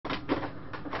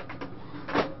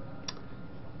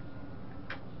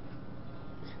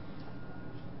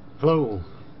Hello,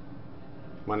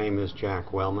 my name is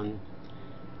Jack Wellman.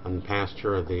 I'm the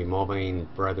pastor of the Mulvane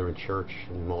Brethren Church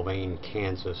in Mulvane,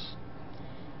 Kansas.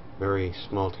 Very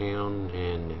small town,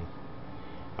 and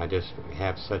I just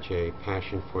have such a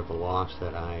passion for the lost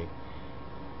that I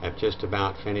have just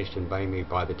about finished, and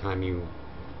by the time you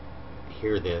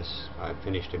hear this, I've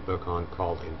finished a book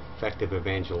called Effective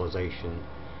Evangelization,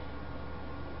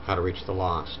 How to Reach the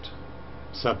Lost.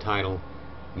 Subtitle,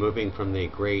 Moving from the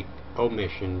Great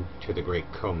Omission to the Great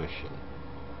Commission.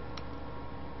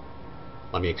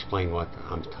 Let me explain what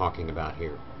I'm talking about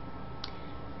here.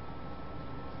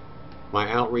 My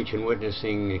outreach and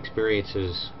witnessing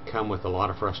experiences come with a lot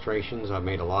of frustrations. I've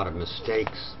made a lot of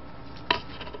mistakes.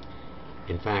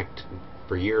 In fact,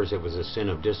 for years it was a sin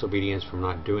of disobedience from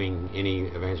not doing any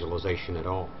evangelization at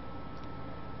all.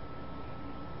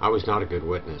 I was not a good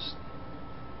witness.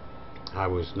 I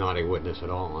was not a witness at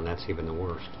all, and that's even the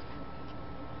worst.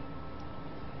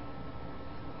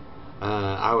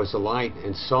 I was a light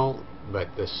and salt, but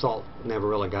the salt never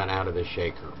really got out of the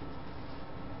shaker.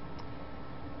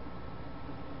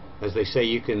 As they say,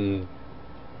 you can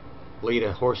lead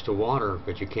a horse to water,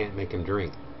 but you can't make him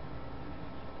drink.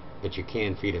 But you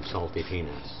can feed him salty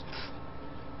peanuts.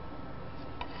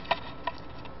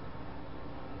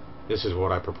 This is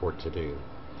what I purport to do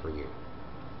for you.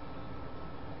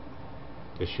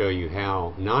 To show you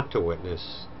how not to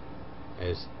witness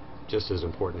is just as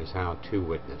important as how to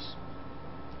witness.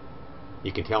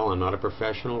 You can tell I'm not a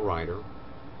professional writer.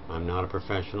 I'm not a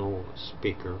professional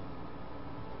speaker.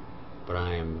 But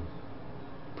I am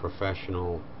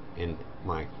professional in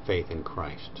my faith in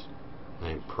Christ.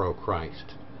 I am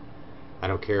pro-Christ. I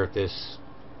don't care if this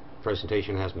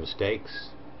presentation has mistakes,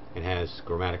 it has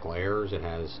grammatical errors, it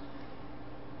has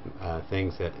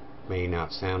things that may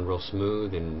not sound real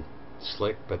smooth and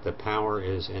slick, but the power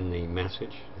is in the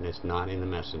message, and it's not in the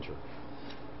messenger.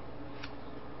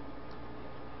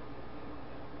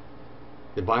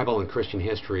 The Bible and Christian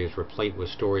history is replete with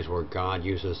stories where God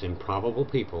uses improbable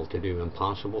people to do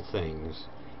impossible things,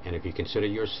 and if you consider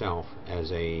yourself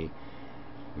as a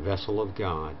vessel of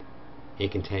God, He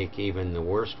can take even the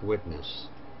worst witness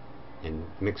and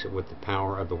mix it with the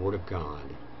power of the Word of God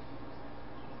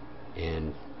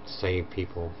and save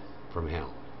people from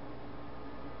hell.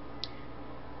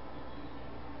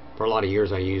 For a lot of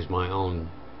years I used my own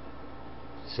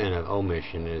sin of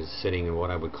omission as sitting in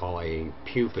what I would call a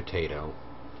pew potato,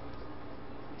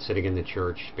 sitting in the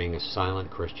church, being a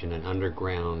silent Christian, an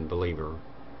underground believer,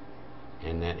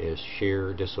 and that is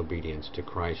sheer disobedience to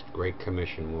Christ's Great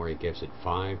Commission, where He gives it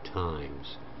 5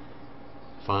 times.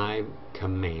 5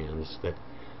 commands that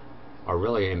are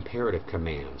really imperative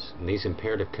commands, and these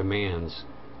imperative commands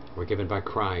were given by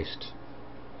Christ.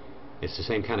 It's the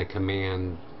same kind of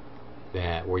command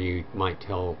that where you might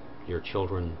tell your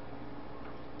children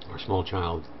or small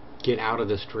child, get out of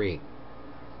the street,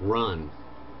 run,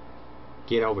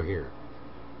 get over here.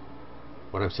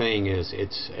 What I'm saying is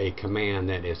it's a command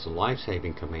that is a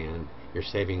life-saving command. You're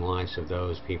saving lives of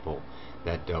those people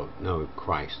that don't know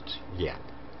Christ yet.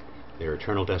 Their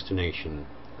eternal destination,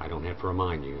 I don't have to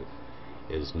remind you,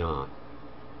 is not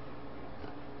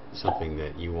something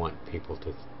that you want people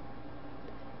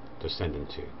to send them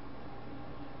to.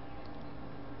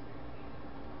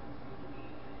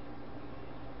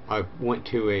 I went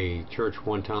to a church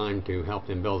one time to help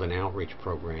them build an outreach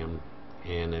program,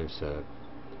 and as a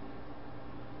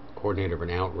coordinator of an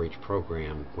outreach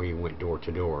program, we went door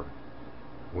to door.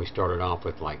 We started off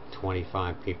with like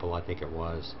 25 people, I think it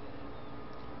was,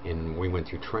 and we went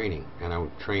through training, and I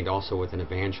trained also with an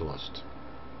evangelist,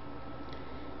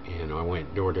 and I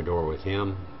went door to door with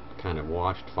him, kind of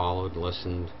watched, followed,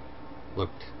 listened,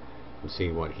 looked and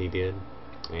see what he did,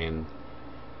 and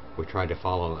I tried to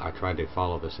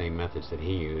follow the same methods that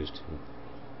he used.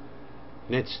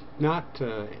 And it's not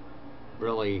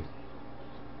really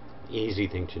easy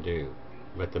thing to do,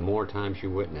 but the more times you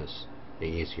witness, the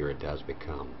easier it does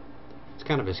become. It's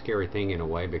kind of a scary thing in a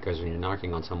way, because when you're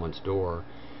knocking on someone's door,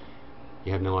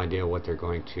 you have no idea what they're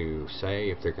going to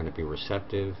say, if they're going to be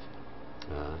receptive,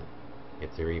 if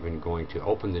they're even going to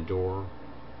open the door.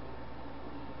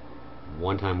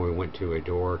 One time we went to a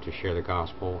door to share the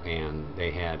gospel, and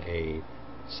they had a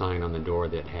sign on the door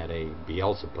that had a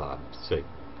Beelzebub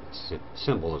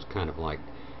symbol. Is kind of like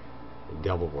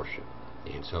devil worship.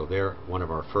 And so there, one of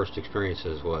our first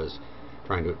experiences was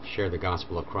trying to share the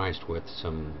gospel of Christ with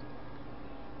some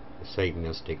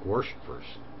Satanistic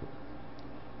worshipers.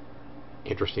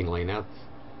 Interestingly enough,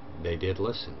 they did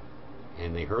listen,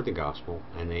 and they heard the gospel,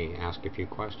 and they asked a few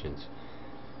questions.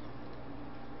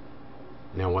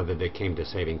 Now, whether they came to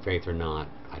saving faith or not,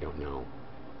 I don't know.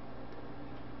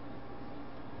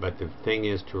 But the thing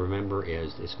is to remember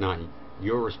is it's not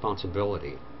your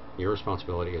responsibility. Your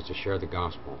responsibility is to share the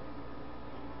gospel.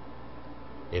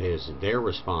 It is their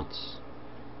response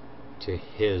to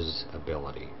His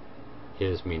ability.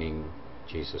 His meaning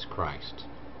Jesus Christ.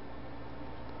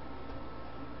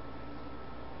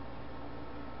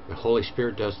 The Holy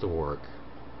Spirit does the work.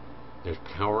 There's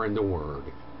power in the Word.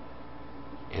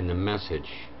 And the message.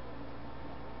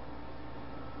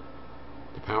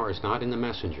 The power is not in the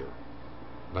messenger.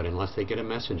 But unless they get a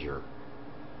messenger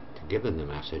to give them the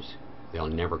message, they're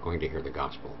never going to hear the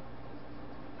gospel.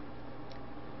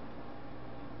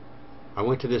 I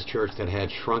went to this church that had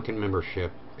shrunken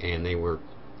membership, and they were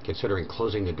considering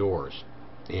closing the doors.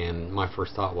 And my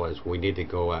first thought was, we need to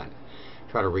go out,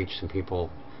 try to reach some people,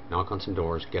 knock on some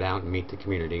doors, get out and meet the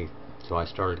community. So I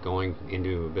started going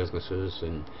into businesses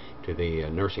and to the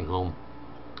nursing home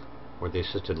or the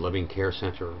assisted living care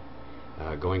center,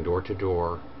 going door to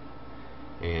door.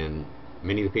 And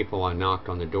many of the people I knocked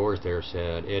on the doors there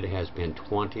said it has been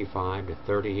 25 to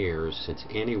 30 years since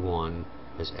anyone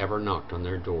has ever knocked on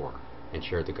their door and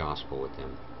shared the gospel with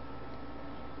them.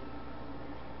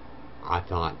 I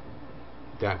thought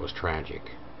that was tragic.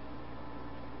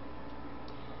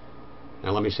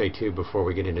 Now let me say too, before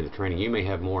we get into the training, you may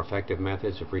have more effective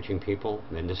methods of reaching people,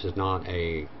 and this is not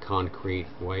a concrete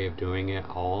way of doing it,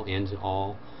 all ends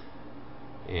all.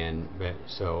 But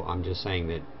so I'm just saying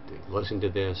that listen to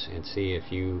this and see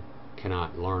if you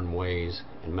cannot learn ways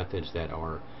and methods that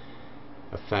are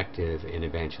effective in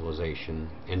evangelization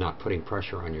and not putting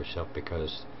pressure on yourself,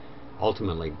 because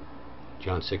ultimately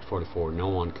John 6:44, no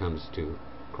one comes to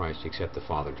Christ except the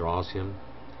Father draws him.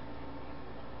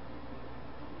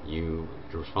 The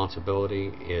responsibility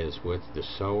is with the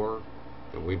sower,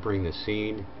 that we bring the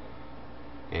seed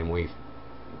and we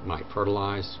might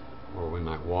fertilize or we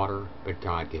might water, but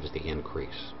God gives the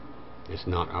increase. It's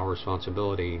not our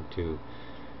responsibility to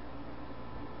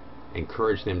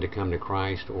encourage them to come to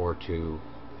Christ or to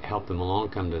help them along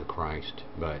come to Christ,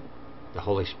 but the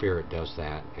Holy Spirit does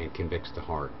that and convicts the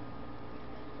heart.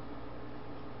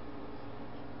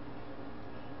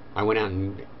 I went out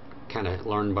and kind of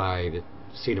learned by the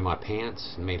seat of my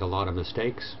pants and made a lot of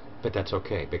mistakes, but that's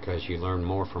okay because you learn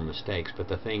more from mistakes. But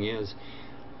the thing is,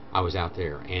 I was out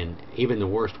there, and even the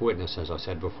worst witness, as I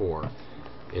said before,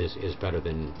 is better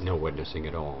than no witnessing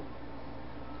at all.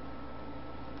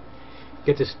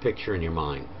 Get this picture in your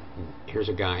mind. Here's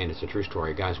a guy, and it's a true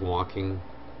story. A guy's walking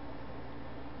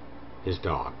his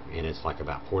dog, and it's like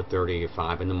about 4:30 or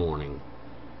 5 in the morning,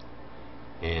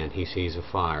 and he sees a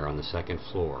fire on the second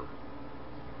floor,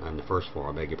 on the first floor,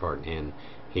 I beg your pardon, and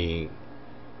he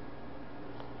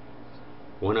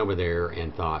went over there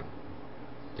and thought,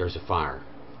 there's a fire.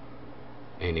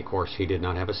 And of course he did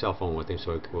not have a cell phone with him,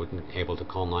 so he wasn't able to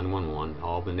call 911.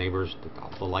 All the neighbors, all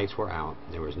the lights were out,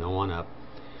 there was no one up.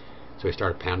 So he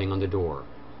started pounding on the door,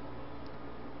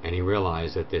 and he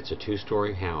realized that it's a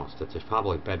 2-story house, that there's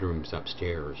probably bedrooms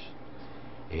upstairs,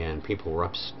 and people were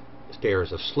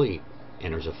upstairs asleep,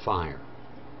 and there's a fire.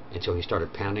 And so he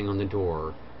started pounding on the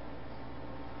door,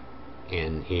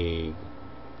 and he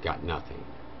got nothing.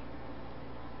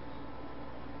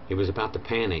 He was about to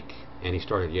panic, and he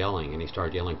started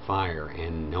yelling fire,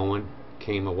 and no one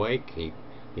came awake. He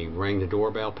rang the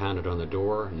doorbell, pounded on the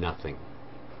door, nothing.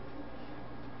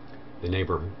 The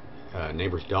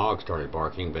neighbor's dog started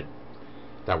barking, but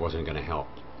that wasn't going to help.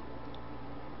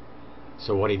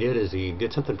 So what he did is he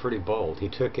did something pretty bold. He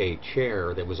took a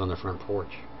chair that was on the front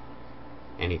porch,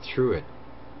 and he threw it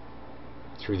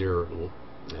through their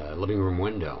living room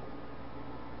window.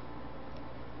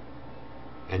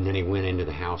 And then he went into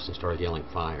the house and started yelling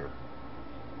fire.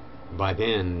 By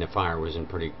then the fire was in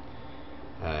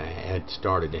had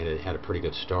started, it had a pretty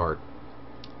good start,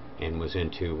 and was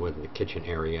into the kitchen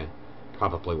area,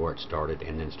 probably where it started,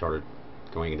 and then started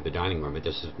going into the dining room. But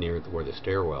this is near where the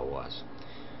stairwell was.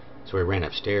 So he ran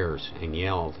upstairs and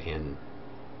yelled, and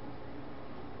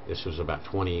this was about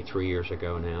 23 years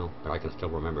ago now, but I can still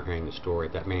remember hearing the story.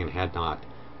 That man had not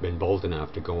been bold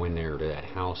enough to go in there to that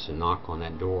house and knock on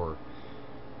that door,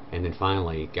 and then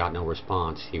finally got no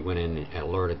response. He went in and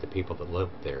alerted the people that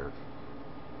lived there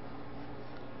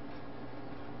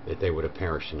that they would have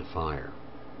perished in a fire.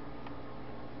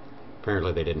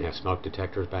 Apparently they didn't have smoke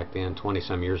detectors back then.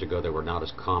 20-some years ago they were not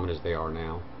as common as they are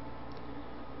now,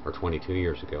 or 22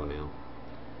 years ago now.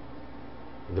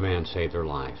 The man saved their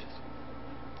life,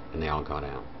 and they all got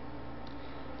out.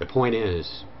 The point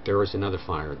is, there is another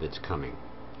fire that's coming,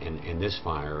 and this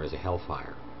fire is a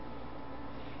hellfire.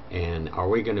 And are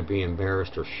we going to be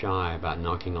embarrassed or shy about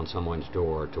knocking on someone's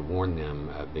door to warn them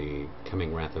of the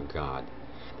coming wrath of God?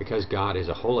 Because God is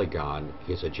a holy God,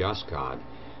 He is a just God.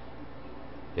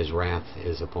 His wrath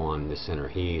is upon the sinner.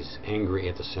 He's angry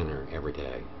at the sinner every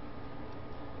day.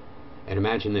 And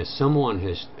imagine this, someone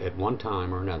has at one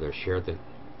time or another shared the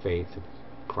faith of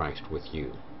Christ with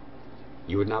you.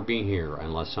 You would not be here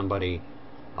unless somebody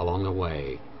along the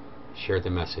way shared the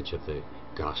message of the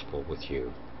gospel with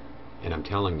you. And I'm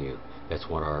telling you, that's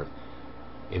what our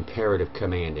imperative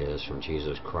command is from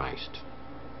Jesus Christ.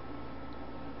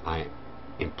 I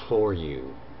implore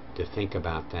you to think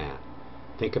about that.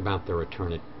 Think about their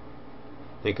eternity.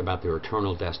 Think about their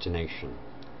eternal destination.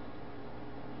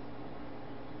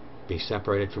 Be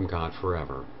separated from God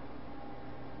forever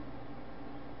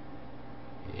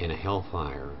in a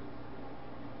hellfire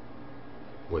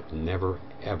with never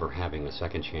ever having a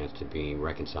second chance to be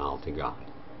reconciled to God.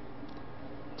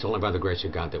 It's only by the grace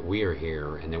of God that we are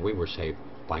here and that we were saved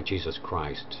by Jesus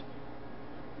Christ.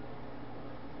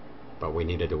 But we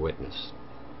needed a witness.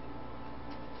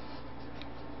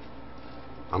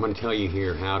 I'm going to tell you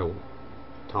here how to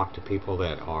talk to people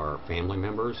that are family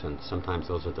members, and sometimes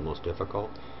those are the most difficult.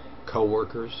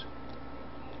 Co-workers.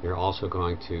 You're also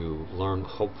going to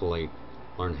hopefully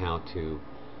learn how to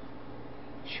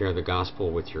share the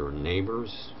gospel with your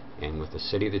neighbors and with the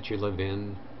city that you live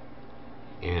in,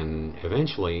 and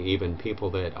eventually even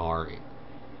people that are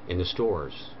in the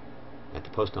stores, at the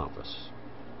post office,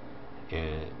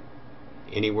 and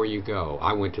anywhere you go.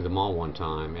 I went to the mall one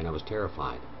time and I was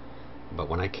terrified, but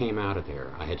when I came out of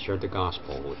there, I had shared the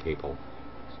gospel with people.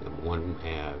 One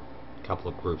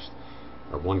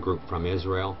group from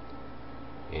Israel,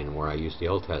 and where I used the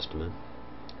Old Testament,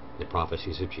 the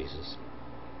prophecies of Jesus,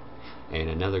 and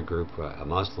another group, a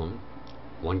Muslim,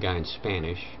 one guy in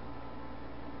Spanish,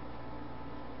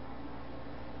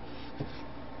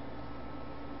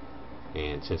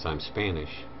 and since I'm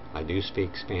Spanish, I do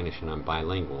speak Spanish and I'm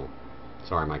bilingual.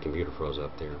 Sorry, my computer froze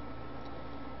up there.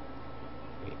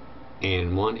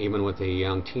 And one even with a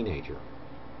young teenager.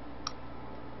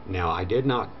 Now, I did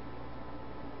not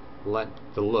let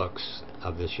the looks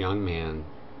of this young man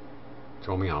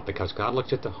throw me off, because God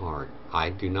looks at the heart. I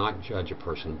do not judge a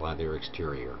person by their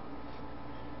exterior.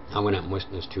 I went up and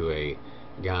witnessed to a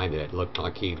guy that looked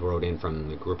like he rode in from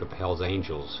the group of Hell's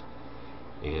Angels,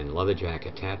 and leather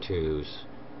jacket, tattoos,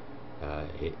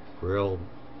 real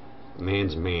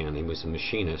man's man. He was a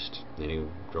machinist, and he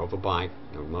drove a bike,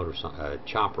 a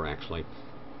chopper actually.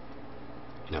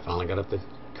 And I finally got up the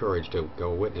courage to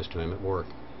go witness to him at work,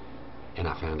 and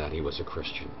I found out he was a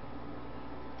Christian.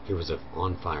 He was an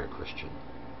on-fire Christian.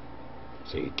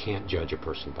 So you can't judge a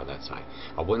person by that side.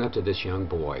 I went up to this young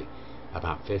boy,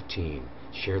 about 15,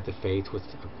 shared the faith with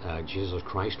Jesus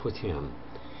Christ with him,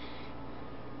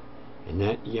 and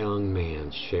that young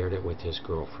man shared it with his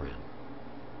girlfriend.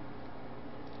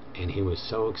 And he was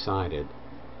so excited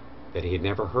that he had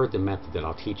never heard the method that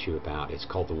I'll teach you about. It's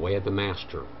called the Way of the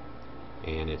Master,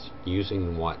 and it's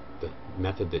using the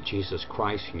method that Jesus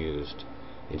Christ used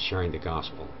in sharing the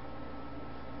gospel.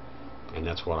 And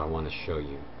that's what I want to show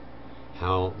you.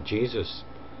 How Jesus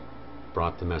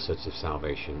brought the message of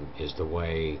salvation is the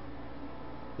way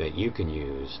that you can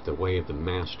use, the way of the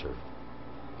Master.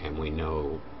 And we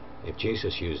know if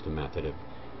Jesus used the method,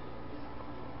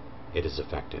 it is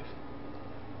effective.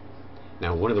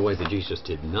 Now, one of the ways that Jesus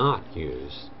did not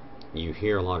use, you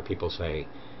hear a lot of people say,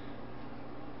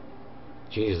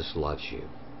 Jesus loves you.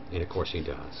 And of course he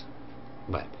does.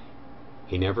 But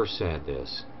he never said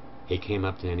this. He came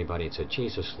up to anybody and said,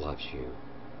 Jesus loves you.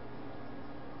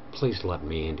 Please let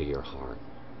me into your heart.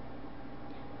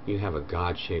 You have a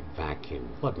God-shaped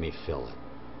vacuum. Let me fill it.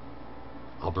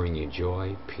 I'll bring you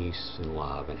joy, peace, and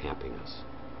love, and happiness.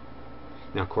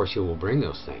 Now, of course, he will bring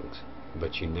those things,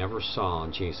 but you never saw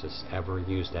Jesus ever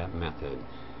use that method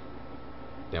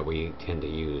that we tend to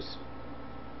use.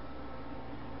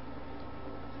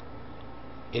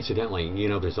 Incidentally, you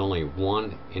know, there's only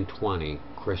 1 in 20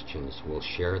 Christians will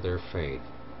share their faith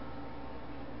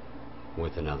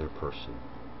with another person.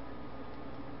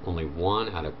 Only 1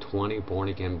 out of 20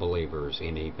 born-again believers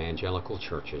in evangelical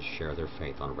churches share their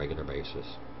faith on a regular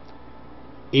basis.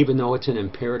 Even though it's an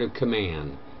imperative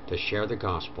command to share the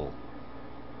gospel,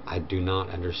 I do not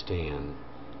understand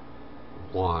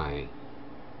why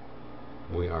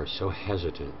we are so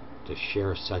hesitant to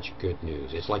share such good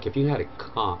news. It's like if you had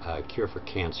a cure for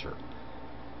cancer,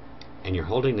 and you're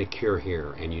holding the cure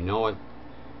here, and you know it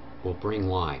will bring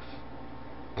life,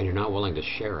 and you're not willing to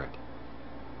share it.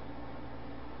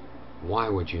 Why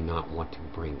would you not want to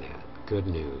bring that good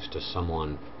news to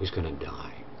someone who's going to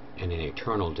die, and an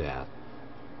eternal death,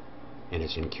 and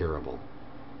it's incurable?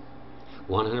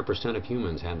 100% of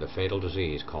humans have the fatal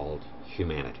disease called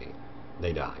humanity.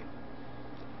 They die.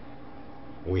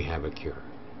 We have a cure.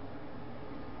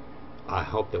 I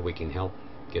hope that we can help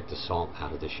get the salt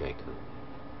out of the shaker.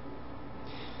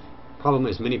 Problem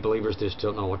is, many believers just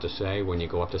don't know what to say. When you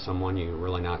go up to someone, you're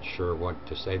really not sure what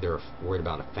to say. They're worried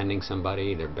about offending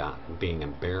somebody. They're about being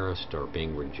embarrassed or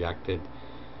being rejected.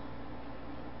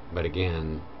 But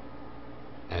again,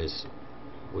 as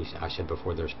I said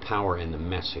before, there's power in the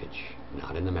message,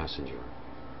 not in the messenger.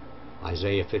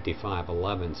 Isaiah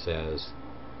 55:11 says,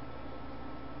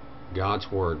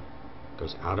 God's word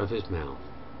goes out of his mouth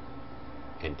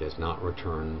and does not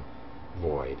return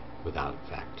void without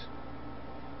effect.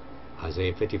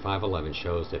 Isaiah 55:11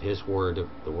 shows that his word,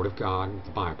 the word of God,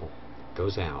 the Bible,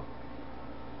 goes out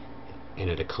and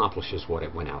it accomplishes what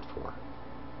it went out for.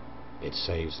 It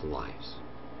saves lives.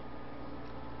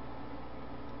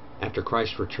 After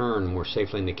Christ's return, we're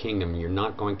safely in the kingdom. You're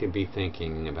not going to be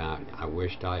thinking about, I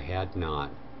wished I had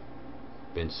not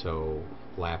been so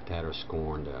laughed at or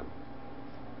scorned.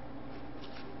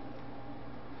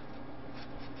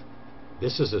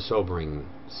 This is a sobering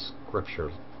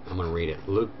scripture. I'm going to read it.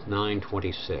 Luke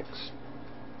 9:26.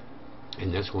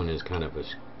 And this one is kind of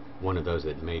one of those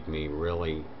that made me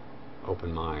really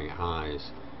open my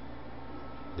eyes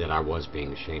that I was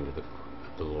being ashamed of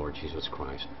the Lord Jesus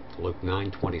Christ. Luke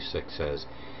 9:26 says,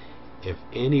 If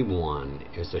anyone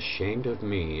is ashamed of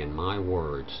me and my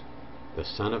words, the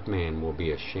Son of Man will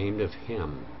be ashamed of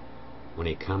him when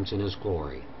he comes in his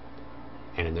glory,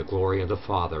 and in the glory of the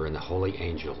Father and the holy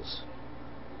angels.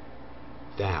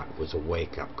 That was a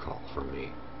wake-up call for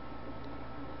me.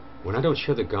 When I don't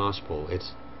share the gospel,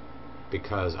 it's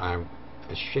because I'm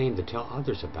ashamed to tell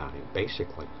others about it,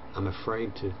 basically. I'm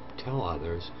afraid to tell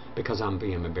others because I'm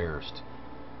being embarrassed.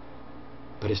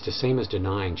 But it's the same as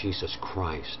denying Jesus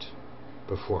Christ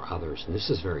before others, and this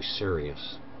is very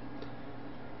serious.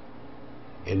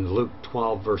 In Luke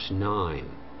 12, verse 9,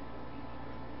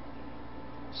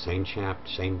 same chapter,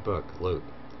 same book, Luke.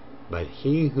 But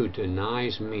he who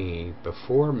denies me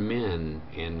before men,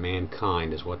 and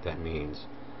mankind is what that means,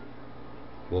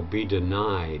 will be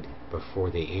denied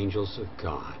before the angels of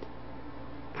God.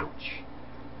 Ouch.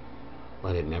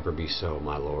 Let it never be so,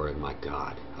 my Lord and my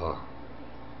God. Oh.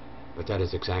 But that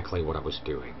is exactly what I was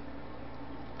doing.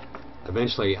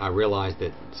 Eventually, I realized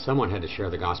that someone had to share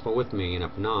the gospel with me, and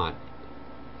if not,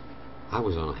 I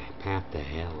was on a path to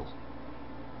hell.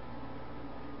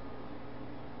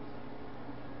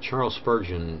 Charles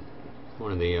Spurgeon,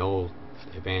 one of the old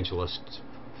evangelists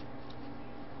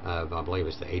of, I believe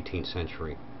it's the 18th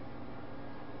century,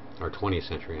 or 20th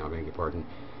century, I beg your pardon,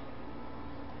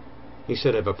 he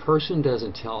said, if a person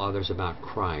doesn't tell others about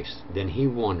Christ, then he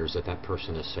wonders if that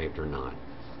person is saved or not.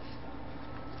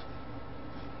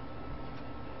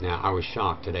 Now, I was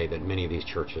shocked today that many of these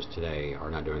churches today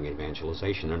are not doing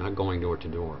evangelization. They're not going door to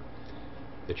door.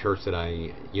 The church that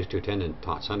I used to attend and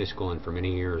taught Sunday school in for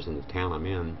many years in the town I'm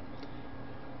in,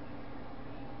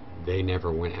 they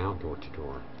never went out door to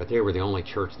door. But they were the only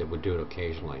church that would do it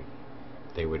occasionally.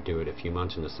 They would do it a few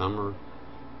months in the summer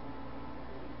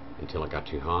until it got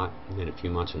too hot, and then a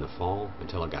few months in the fall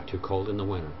until it got too cold in the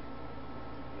winter.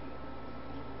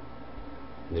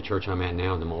 In the church I'm at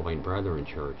now, the Mulvane Brethren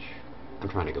Church, I'm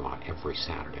trying to go out every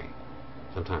Saturday.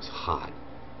 Sometimes hot,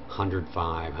 105,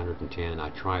 110. I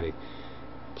try to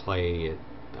play it.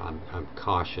 I'm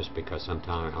cautious because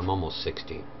sometimes I'm almost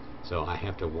 60, so I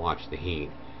have to watch the heat.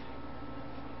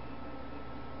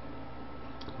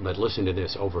 But listen to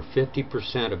this, over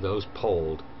 50% of those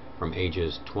polled from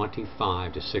ages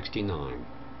 25 to 69,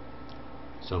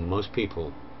 so most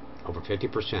people, over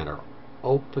 50%, are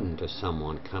open to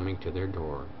someone coming to their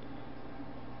door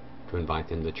to invite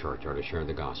them to church or to share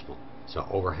the gospel. So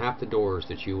over half the doors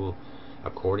that you will,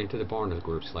 according to the Barna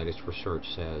Group's latest research,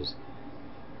 says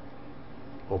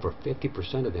over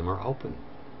 50% of them are open.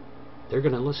 They're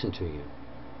going to listen to you.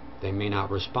 They may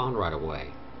not respond right away,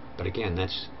 but again,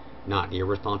 that's not your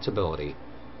responsibility.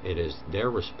 It is their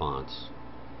response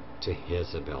to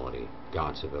His ability,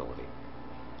 God's ability.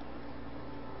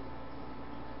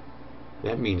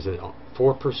 That means that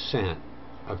 4%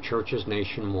 of churches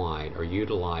nationwide are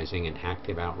utilizing an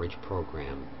active outreach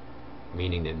program,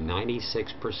 meaning that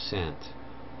 96%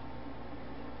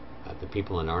 of the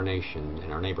people in our nation,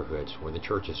 in our neighborhoods where the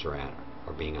churches are at,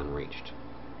 are being unreached.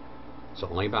 So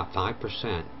only about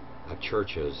 5% of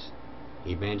churches,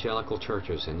 evangelical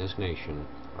churches in this nation,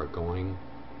 are going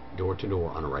door to door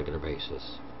on a regular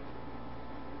basis.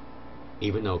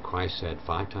 Even though Christ said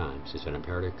 5 times, it's an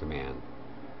imperative command,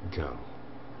 go,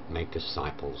 make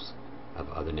disciples of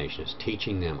other nations,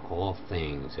 teaching them all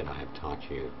things that I have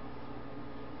taught you.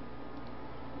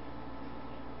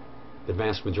 The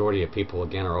vast majority of people,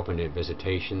 again, are open to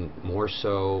visitation, more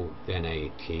so than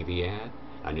a TV ad,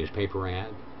 a newspaper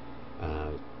ad,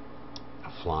 a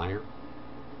flyer.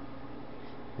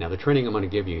 Now the training I'm going to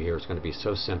give you here is going to be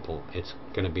so simple. It's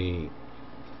kind of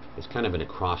an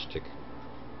acrostic,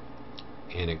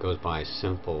 and it goes by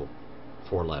simple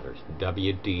 4 letters: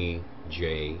 WDJD.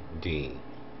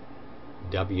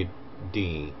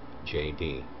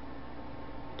 WDJD.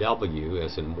 W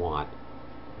as in what,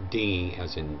 D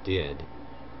as in did,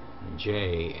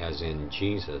 J as in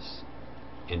Jesus,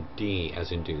 and D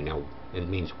as in do. Now it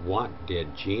means, what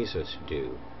did Jesus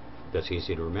do? That's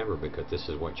easy to remember because this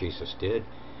is what Jesus did.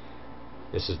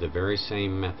 This is the very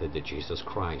same method that Jesus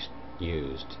Christ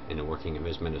used in the working of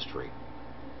his ministry.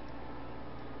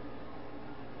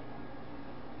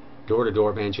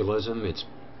 Door-to-door evangelism, it's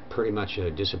pretty much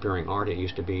a disappearing art. It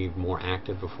used to be more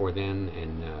active before then,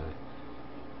 and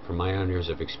from my own years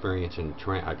of experience, and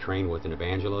I trained with an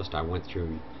evangelist. I went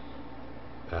through,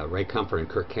 Ray Comfort and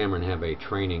Kirk Cameron have a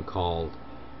training called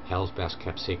Hell's Best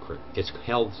Kept Secret. It's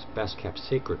Hell's Best Kept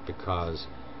Secret because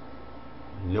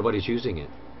nobody's using it,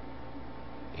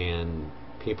 and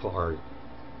people are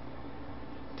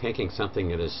taking something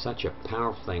that is such a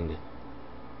powerful thing,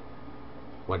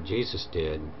 what Jesus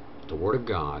did, the Word of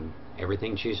God,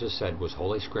 everything Jesus said was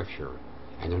Holy Scripture,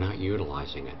 and they're not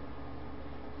utilizing it.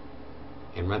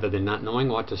 And rather than not knowing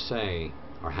what to say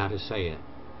or how to say it,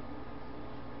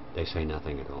 they say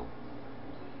nothing at all.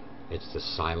 It's the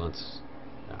silence,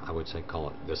 I would say,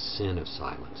 call it the sin of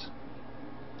silence.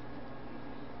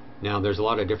 Now there's a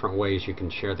lot of different ways you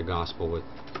can share the gospel with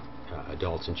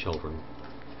adults and children.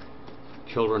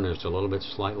 Children is a little bit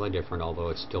slightly different, although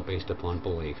it's still based upon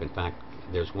belief. In fact,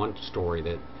 there's one story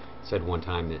that said one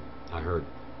time that I heard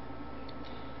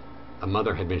a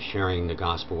mother had been sharing the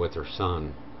gospel with her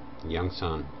son, a young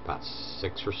son, about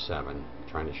 6 or 7,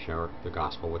 trying to share the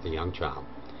gospel with a young child.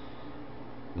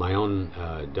 My own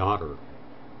daughter,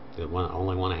 the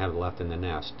only one I had left in the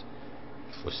nest,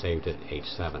 was saved at age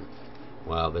 7.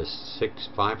 Well, this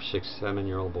 5, 6,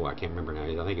 7-year-old boy, I can't remember now,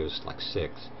 I think it was like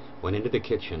 6, went into the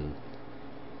kitchen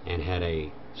and had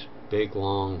a big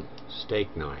long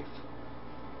steak knife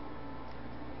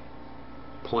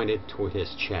pointed toward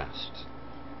his chest.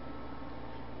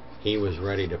 He was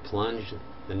ready to plunge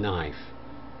the knife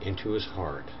into his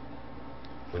heart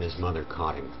when his mother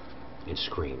caught him and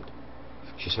screamed.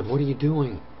 She said, "What are you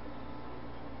doing?"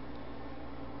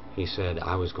 He said,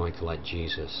 "I was going to let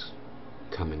Jesus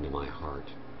come into my heart."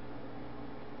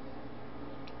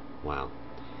 Wow.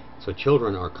 So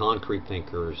children are concrete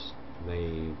thinkers.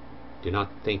 They do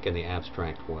not think in the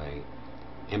abstract way.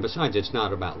 And besides, it's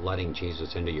not about letting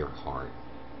Jesus into your heart.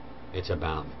 It's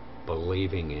about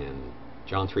believing in.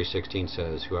 John 3:16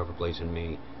 says, "Whoever believes in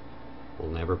me will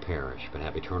never perish, but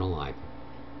have eternal life."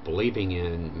 Believing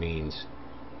in means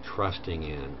trusting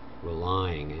in,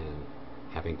 relying in,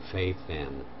 having faith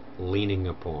in, leaning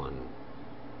upon.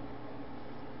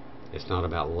 It's not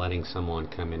about letting someone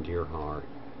come into your heart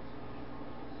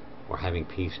or having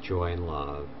peace, joy, and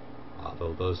love,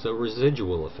 although those are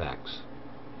residual effects.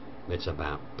 It's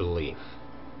about belief.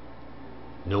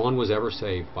 No one was ever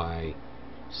saved by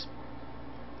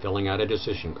filling out a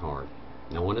decision card.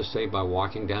 No one is saved by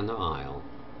walking down the aisle.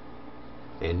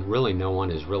 And really no one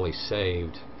is really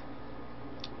saved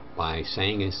by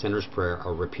saying a sinner's prayer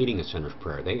or repeating a sinner's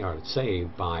prayer. They are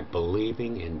saved by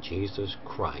believing in Jesus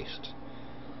Christ,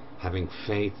 having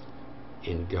faith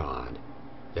in God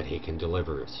that He can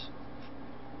deliver us.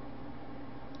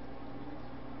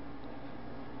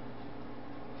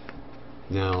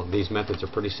 Now, these methods are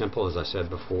pretty simple, as I said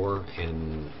before,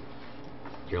 and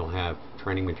you'll have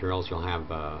training materials, you'll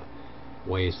have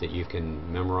ways that you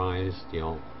can memorize.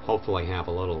 You'll hopefully have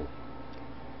a little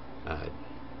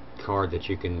card that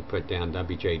you can put down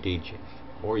WJD,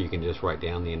 or you can just write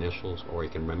down the initials, or you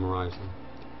can memorize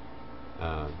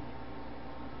them.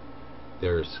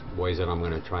 There's ways that I'm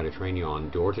going to try to train you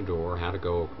on door to door, how to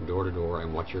go door to door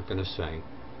and what you're going to say.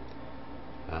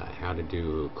 How to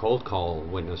do cold call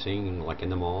witnessing, like in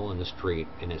the mall, in the street,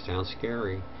 and it sounds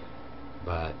scary,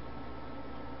 but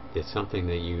it's something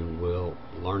that you will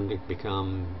learn to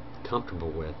become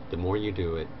comfortable with the more you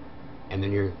do it, and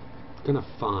then you're going to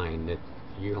find that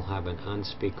you'll have an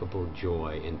unspeakable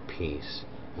joy and peace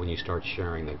when you start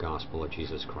sharing the gospel of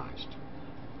Jesus Christ.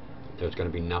 There's going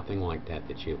to be nothing like that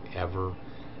that you've ever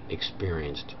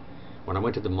experienced. When I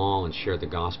went to the mall and shared the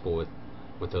gospel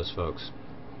with those folks,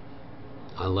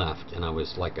 I left and I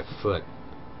was like a foot.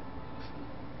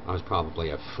 I was probably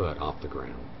a foot off the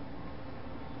ground.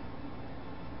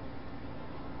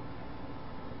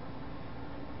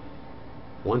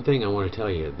 One thing I want to tell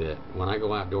you, that when I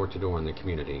go out door to door in the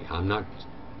community, I'm not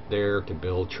there to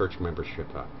build church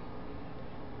membership up.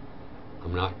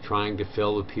 I'm not trying to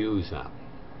fill the pews up.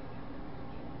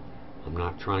 I'm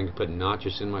not trying to put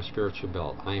notches in my spiritual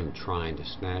belt. I am trying to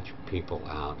snatch people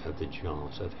out of the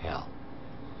jaws of hell.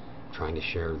 I'm trying to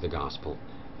share the gospel,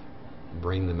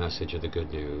 bring the message of the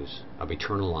good news of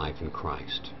eternal life in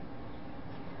Christ.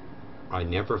 I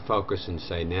never focus and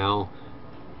say, now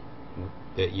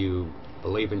that you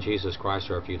believe in Jesus Christ,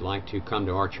 or if you'd like to, come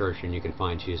to our church and you can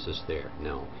find Jesus there.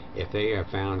 No. If they have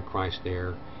found Christ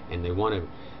there and they want to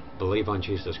believe on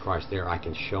Jesus Christ there, I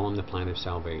can show them the plan of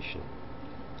salvation.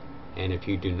 And if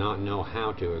you do not know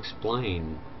how to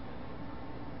explain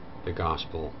the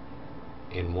gospel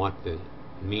and what it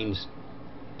means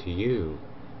to you,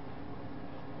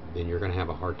 then you're going to have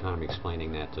a hard time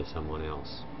explaining that to someone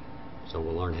else. So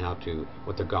we'll learn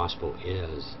what the gospel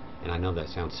is. And I know that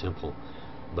sounds simple,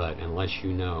 but unless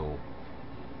you know,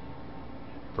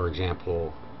 for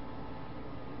example,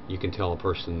 you can tell a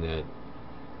person that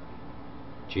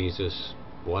Jesus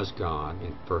was God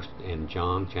in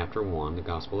John chapter 1, the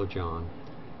Gospel of John,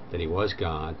 that he was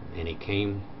God and he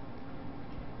came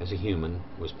as a human,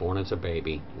 was born as a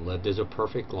baby, lived as a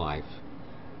perfect life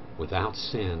without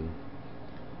sin,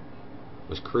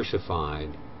 was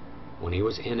crucified when he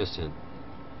was innocent,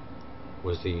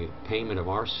 was the payment of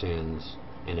our sins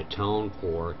and atoned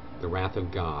for the wrath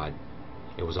of God.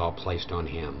 It was all placed on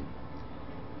him,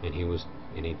 and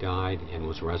he died and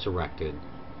was resurrected,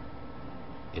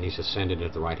 and he's ascended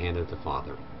at the right hand of the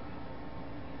Father.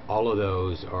 All of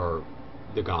those are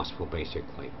the gospel,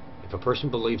 basically. If a person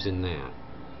believes in that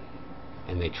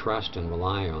and they trust and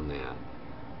rely on that,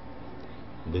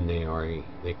 then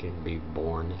they can be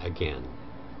born again.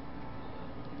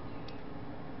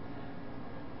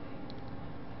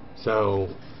 So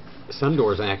some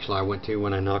doors actually I went to,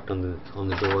 when I knocked on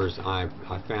the doors, I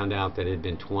found out that it had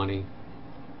been 20,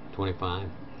 25,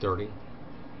 30,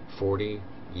 40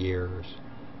 years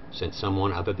since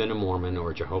someone other than a Mormon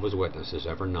or a Jehovah's Witness has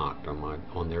ever knocked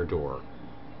on their door.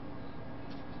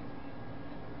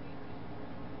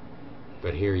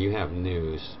 But here you have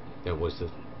news that was the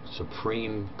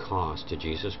supreme cost to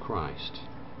Jesus Christ.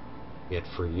 Yet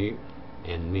for you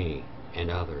and me and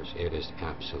others, it is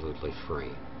absolutely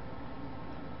free.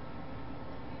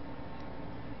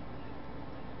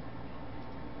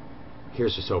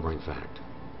 Here's a sobering fact.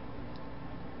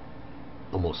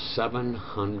 Almost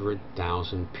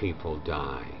 700,000 people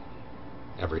die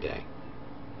every day.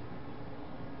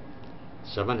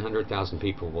 700,000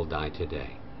 people will die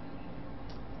today.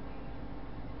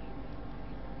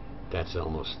 That's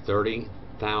almost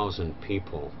 30,000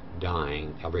 people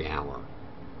dying every hour.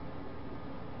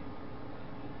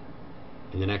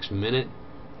 In the next minute,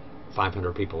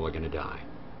 500 people are going to die.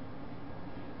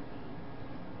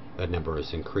 That number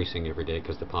is increasing every day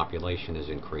because the population is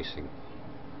increasing.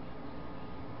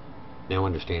 Now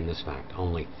understand this fact.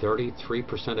 Only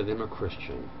 33% of them are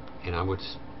Christian, and I would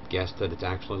guess that it's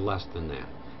actually less than that,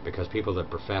 because people that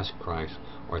profess Christ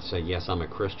or say, yes, I'm a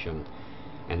Christian,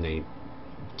 and they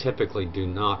typically do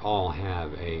not all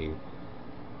have a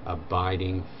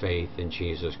abiding faith in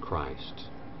Jesus Christ.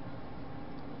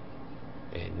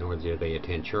 And nor do they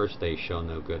attend church. They show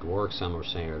no good works. Some are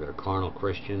saying they're carnal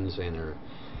Christians,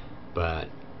 but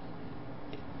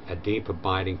a deep,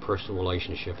 abiding personal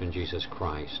relationship in Jesus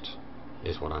Christ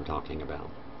is what I'm talking about.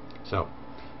 So,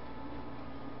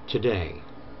 today,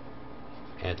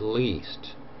 at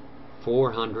least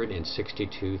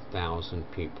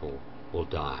 462,000 people will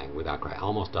die without Christ.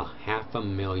 Almost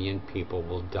 500,000 people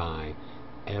will die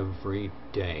every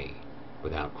day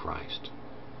without Christ.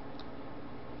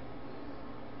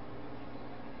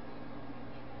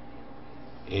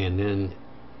 And then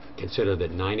consider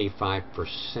that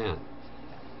 95%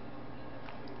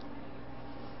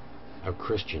 of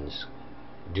Christians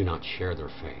do not share their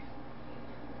faith.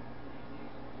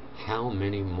 How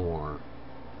many more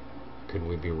could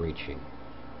we be reaching?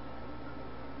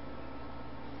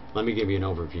 Let me give you an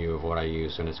overview of what I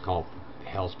use, and it's called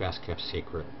Hell's Best Kept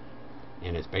Secret.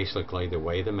 And it's basically the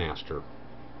way the Master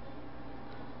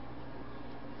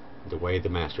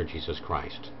Jesus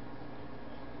Christ.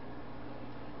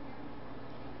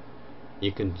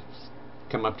 You can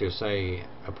come up to say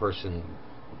a person,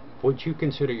 would you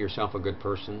consider yourself a good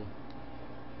person?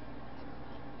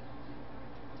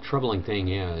 Troubling thing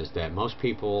is that most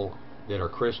people that are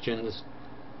Christians,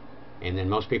 and then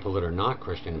most people that are not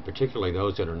Christian, and particularly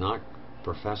those that are not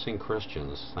professing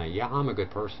Christians, say, yeah, I'm a good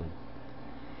person.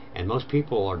 And most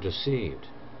people are deceived.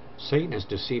 Satan has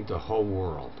deceived the whole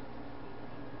world.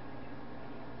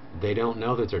 They don't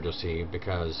know that they're deceived,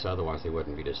 because otherwise they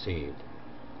wouldn't be deceived.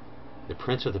 The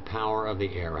prince of the power of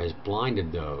the air has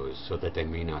blinded those so that they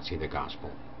may not see the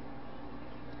gospel.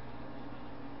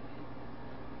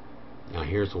 Now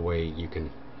here's the way you can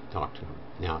talk to them.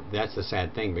 Now, that's the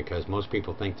sad thing, because most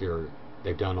people think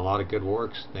they've done a lot of good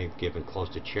works. They've given close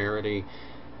to charity.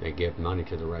 They give money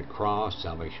to the Red Cross,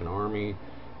 Salvation Army.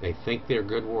 They think their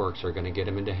good works are going to get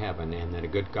them into heaven, and that a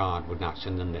good God would not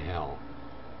send them to hell.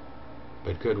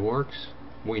 But good works,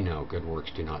 we know good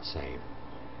works do not save.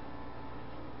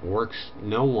 Works,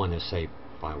 no one is saved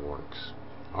by works.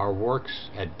 Our works,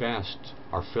 at best,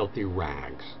 are filthy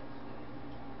rags.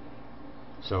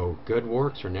 So good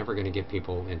works are never going to get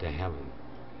people into heaven.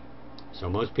 So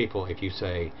most people, if you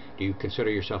say, do you consider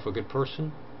yourself a good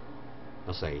person?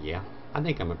 They'll say, yeah, I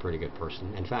think I'm a pretty good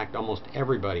person. In fact, almost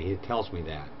everybody who tells me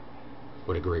that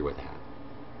would agree with that.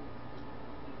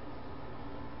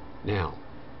 Now,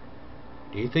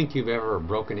 do you think you've ever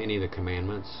broken any of the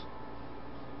commandments?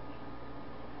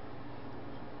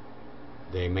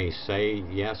 They may say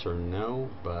yes or no,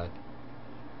 but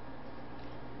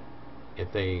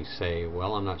if they say,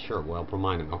 well, I'm not sure, well,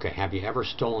 remind them, okay, have you ever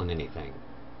stolen anything?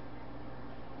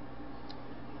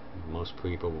 Most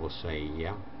people will say,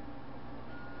 yeah.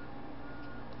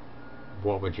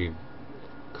 What would you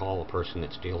call a person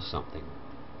that steals something?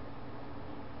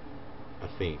 A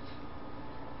thief.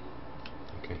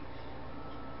 Okay.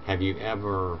 Have you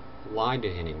ever lied to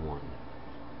anyone?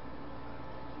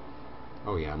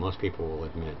 Oh yeah, most people will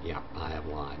admit, yeah, I have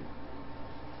lied.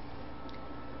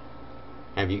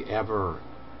 Have you ever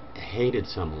hated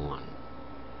someone?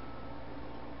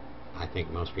 I think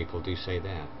most people do say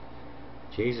that.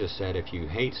 Jesus said if you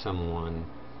hate someone,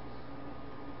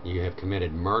 you have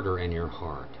committed murder in your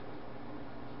heart.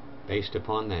 Based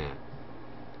upon that,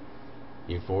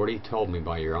 you've already told me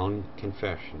by your own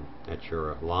confession that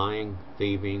you're a lying,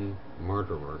 thieving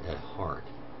murderer at heart.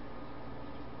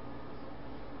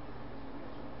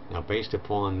 Now, based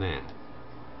upon that,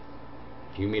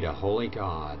 if you meet a holy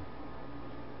God,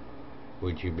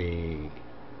 would you be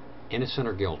innocent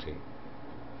or guilty?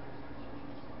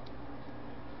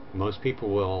 Most people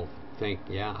will think,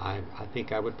 yeah, I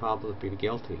think I would probably be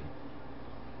guilty.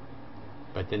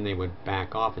 But then they would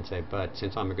back off and say, but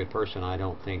since I'm a good person, I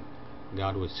don't think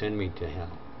God would send me to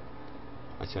hell.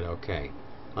 I said, okay,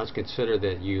 let's consider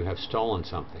that you have stolen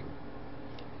something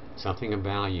of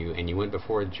value, and you went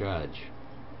before a judge,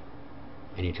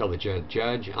 and you tell the judge,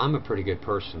 Judge, I'm a pretty good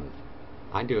person.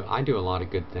 I do a lot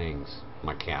of good things.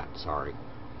 My cat, sorry.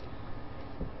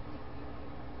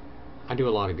 I do a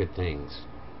lot of good things.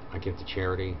 I give to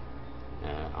charity.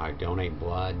 I donate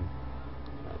blood,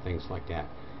 things like that.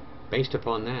 Based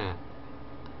upon that,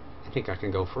 I think I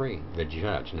can go free. The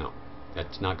judge, no,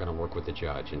 that's not going to work with the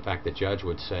judge. In fact, the judge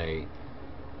would say,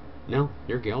 no,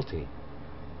 you're guilty.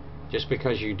 Just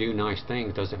because you do nice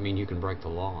things doesn't mean you can break the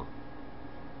law.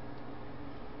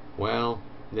 Well,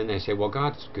 then they say, well,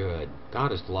 God's good.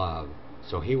 God is love,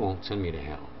 so he won't send me to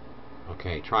hell.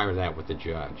 Okay, try that with the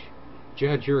judge.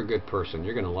 Judge, you're a good person.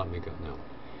 You're going to let me go. No.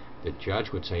 The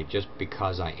judge would say, just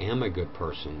because I am a good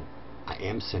person, I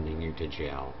am sending you to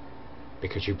jail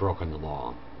because you've broken the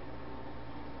law.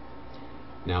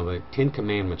 Now, the 10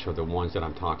 Commandments are the ones that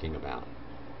I'm talking about.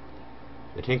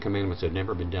 The 10 Commandments have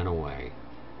never been done away.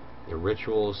 The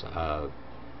rituals,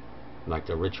 like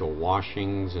the ritual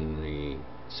washings and the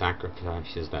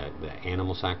sacrifices, the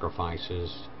animal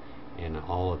sacrifices, and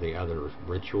all of the other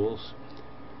rituals,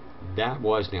 that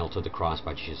was nailed to the cross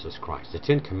by Jesus Christ. The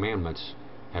 10 Commandments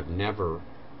have never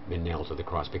been nailed to the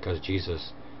cross, because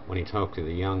Jesus, when he talked to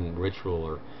the young rich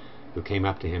ruler who came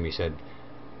up to him, he said,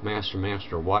 Master,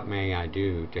 Master, what may I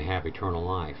do to have eternal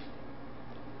life?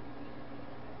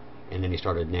 And then he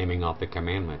started naming off the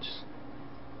commandments.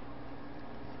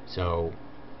 So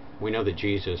we know that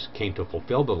Jesus came to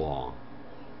fulfill the law,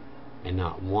 and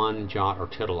not one jot or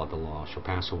tittle of the law shall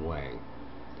pass away.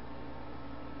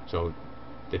 So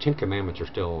the 10 Commandments are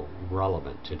still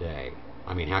relevant today.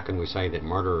 I mean, how can we say that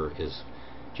murder is,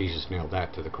 Jesus nailed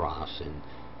that to the cross, and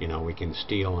we can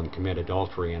steal and commit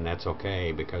adultery and that's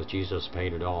okay because Jesus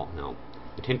paid it all? No,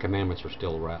 the 10 Commandments are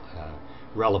still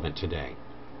relevant today.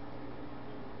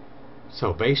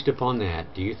 So based upon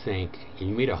that, do you think you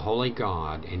meet a holy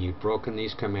God and you've broken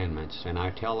these commandments, and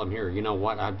I tell them here, you know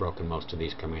what, I've broken most of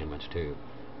these commandments too.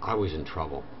 I was in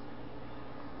trouble.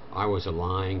 I was a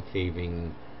lying,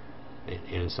 thieving, and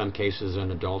in some cases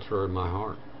an adulterer in my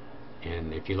heart.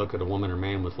 And if you look at a woman or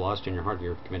man with lust in your heart,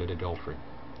 you've committed adultery.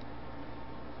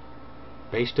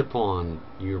 Based upon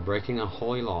you're breaking a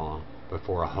holy law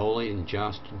before a holy and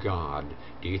just God,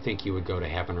 do you think you would go to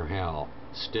heaven or hell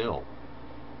still?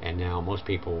 And now most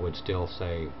people would still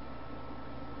say,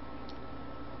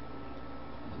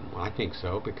 I think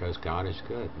so, because God is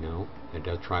good. No, it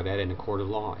does. Try that in a court of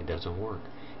law. It doesn't work.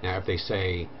 Now if they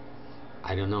say,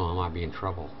 I don't know, I might be in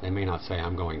trouble, they may not say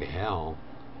I'm going to hell,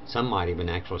 Some might even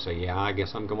actually say, yeah, I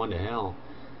guess I'm going to hell.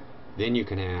 Then you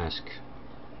can ask,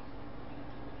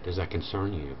 does that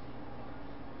concern you?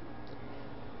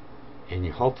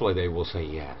 And hopefully they will say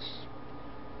yes.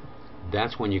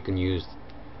 That's when you can use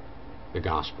the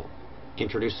gospel.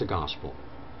 Introduce the gospel.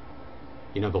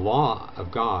 You know, the law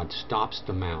of God stops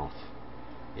the mouth.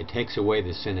 It takes away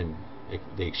the sin and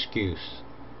the excuse.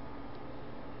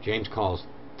 James calls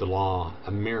the law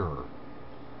a mirror,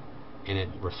 and it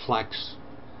reflects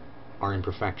our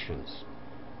imperfections.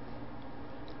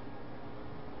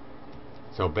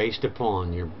 So based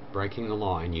upon you're breaking the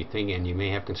law and you think, and you may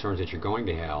have concerns that you're going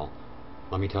to hell,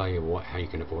 let me tell you how you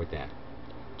can avoid that.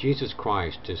 Jesus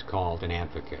Christ is called an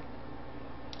advocate.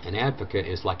 An advocate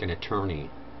is like an attorney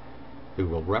who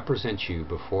will represent you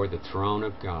before the throne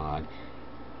of God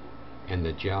and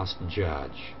the just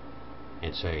judge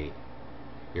and say,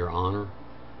 Your Honor,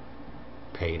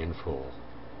 paid in full.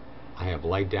 I have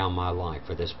laid down my life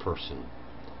for this person.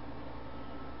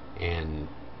 And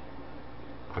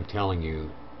I'm telling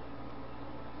you,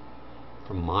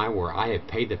 from my word, I have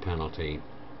paid the penalty.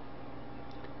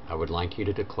 I would like you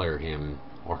to declare him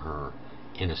or her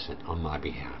innocent on my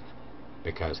behalf.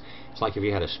 Because it's like if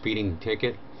you had a speeding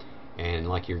ticket and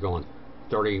like you're going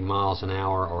 30 miles an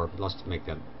hour, or let's make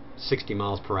that 60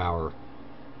 miles per hour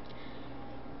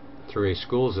through a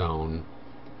school zone,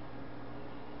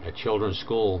 a children's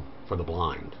school for the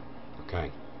blind,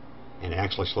 okay? And it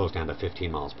actually slows down to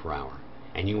 15 miles per hour.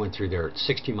 And you went through there at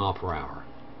 60 miles per hour.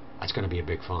 That's going to be a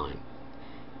big fine.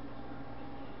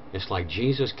 It's like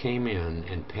Jesus came in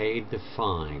and paid the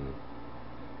fine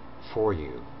for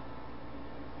you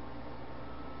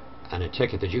on a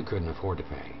ticket that you couldn't afford to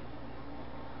pay.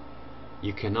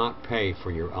 You cannot pay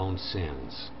for your own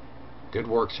sins. Good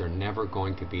works are never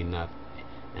going to be enough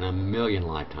in a million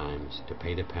lifetimes to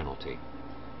pay the penalty.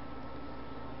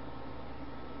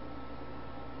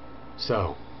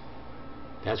 So,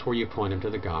 that's where you point them to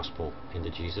the gospel and to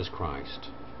Jesus Christ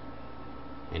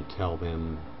and tell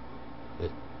them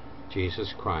that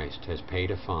Jesus Christ has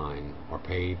paid a fine or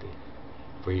paid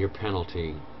for your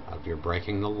penalty of your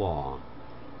breaking the law,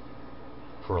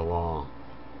 for a law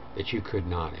that you could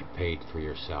not have paid for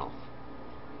yourself.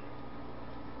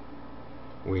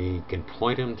 We can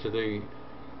point them to the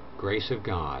grace of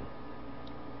God,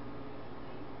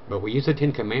 but we use the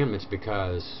Ten Commandments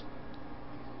because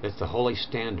that's the holy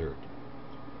standard,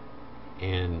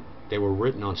 and they were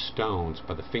written on stones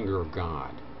by the finger of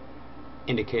God,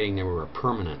 indicating they were a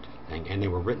permanent thing, and they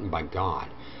were written by God.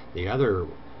 The other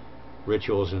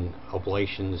rituals and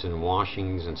oblations and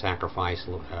washings and sacrifice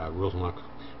rules,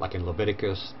 like in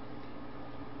Leviticus,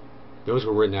 those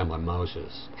were written down by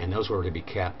Moses, and those were to be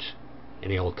kept in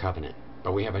the Old Covenant.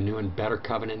 But we have a new and better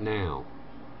covenant now,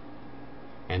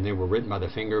 and they were written by the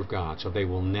finger of God, so they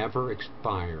will never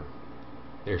expire.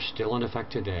 They're still in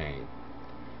effect today.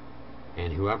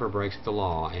 And whoever breaks the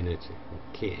law and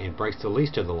breaks the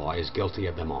least of the law is guilty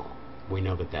of them all. We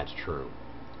know that that's true.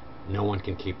 No one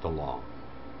can keep the law.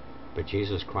 But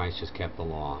Jesus Christ has kept the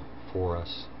law for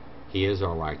us. He is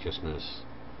our righteousness.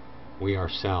 We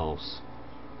ourselves,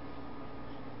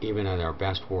 even at our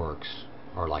best works,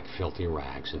 are like filthy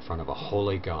rags in front of a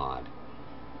holy God.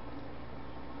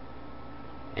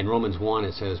 In Romans 1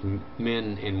 it says,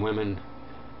 men and women,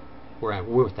 we're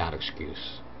without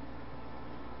excuse.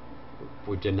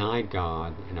 We've denied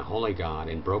God and a holy God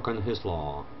and broken His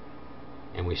law,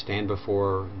 and we stand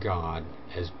before God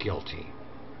as guilty.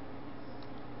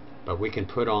 But we can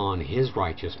put on His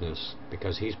righteousness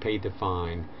because He's paid the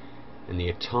fine and the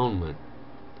atonement.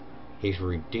 He's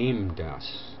redeemed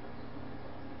us,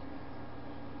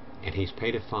 and He's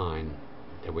paid a fine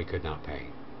that we could not pay.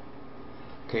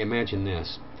 Okay, imagine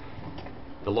this.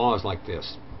 The law is like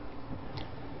this.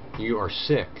 You are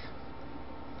sick,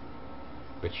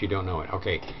 but you don't know it.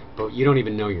 Okay, but you don't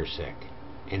even know you're sick.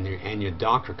 And your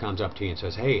doctor comes up to you and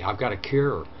says, hey, I've got a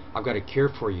cure. I've got a cure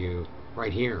for you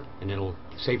right here, and it'll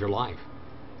save your life.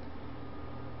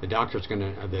 The doctor's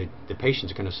the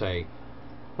patient's gonna say,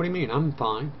 what do you mean? I'm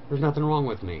fine. There's nothing wrong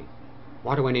with me.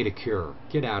 Why do I need a cure?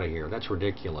 Get out of here. That's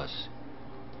ridiculous.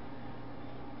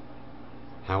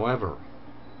 However,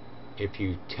 if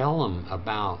you tell them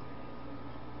about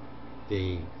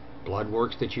the blood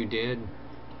works that you did,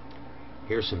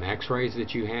 here's some x-rays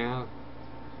that you have,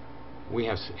 we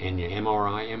have, and your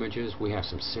MRI images, we have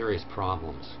some serious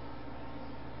problems.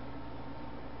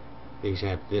 These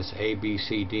have this A, B,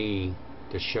 C, D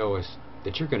to show us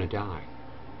that you're going to die.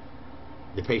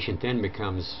 The patient then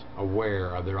becomes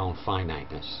aware of their own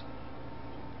finiteness.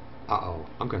 Uh-oh,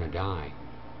 I'm going to die.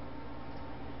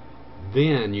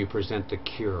 Then you present the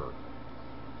cure.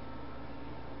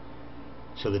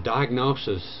 So the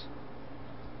diagnosis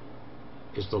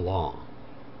is the law.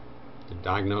 The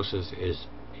diagnosis is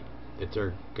that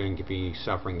they're going to be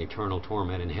suffering eternal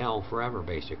torment in hell forever,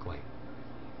 basically.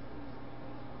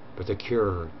 But the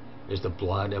cure is the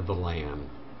blood of the Lamb,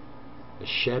 the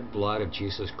shed blood of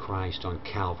Jesus Christ on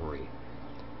Calvary.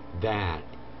 That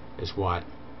is what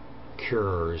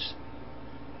cures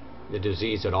the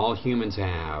disease that all humans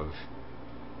have,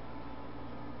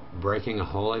 breaking a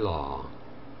holy law.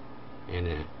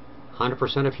 And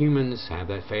 100% of humans have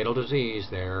that fatal disease,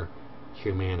 their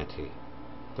humanity.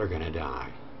 They're going to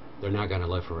die. They're not going to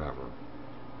live forever.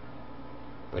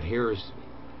 But here's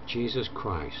Jesus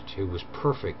Christ, who was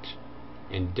perfect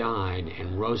and died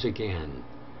and rose again.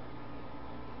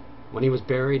 When he was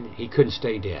buried, he couldn't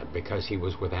stay dead because he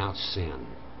was without sin.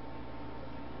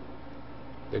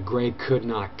 The grave could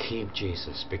not keep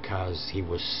Jesus because he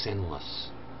was sinless.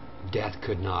 Death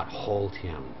could not hold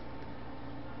him.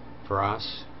 For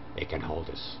us, it can hold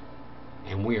us.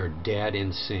 And we are dead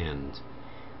in sin.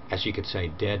 As you could say,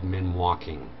 dead men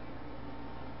walking.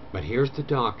 But here's the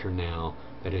doctor now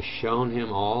that has shown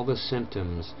him all the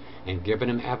symptoms and given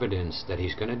him evidence that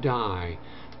he's going to die.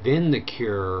 Then the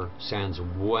cure sounds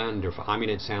wonderful. I mean,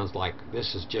 it sounds like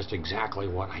this is just exactly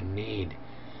what I need.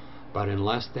 But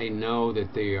unless they know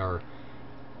that they are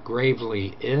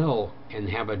gravely ill and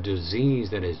have a disease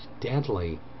that is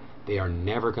deadly, they are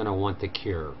never going to want the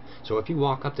cure. So if you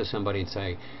walk up to somebody and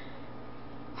say,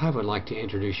 I would like to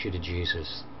introduce you to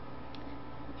Jesus.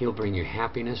 He'll bring you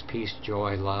happiness, peace,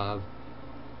 joy, love.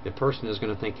 The person is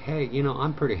going to think, hey, you know,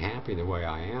 I'm pretty happy the way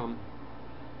I am.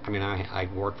 I mean, I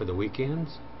work for the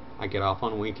weekends. I get off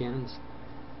on weekends.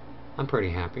 I'm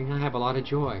pretty happy. I have a lot of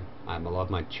joy. I love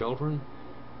my children.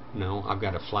 You know, I've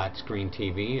got a flat screen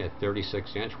TV, a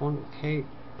 36-inch one. Hey,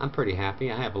 I'm pretty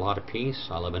happy. I have a lot of peace.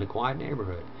 I live in a quiet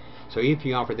neighborhood. So if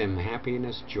you offer them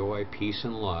happiness, joy, peace,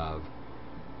 and love,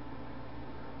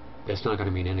 that's not going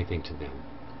to mean anything to them.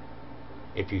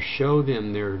 If you show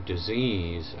them their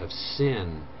disease of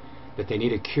sin, that they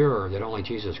need a cure that only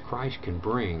Jesus Christ can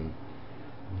bring,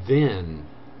 then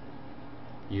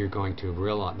they're going to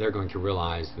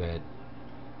realize that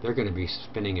they're going to be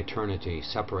spending eternity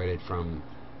separated from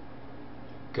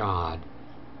God,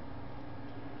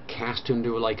 cast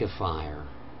into a lake of fire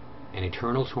and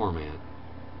eternal torment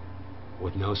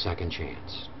with no second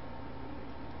chance.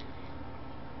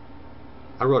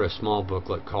 I wrote a small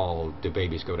booklet called Do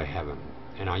Babies Go to Heaven?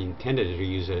 And I intended to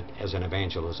use it as an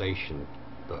evangelization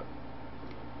book.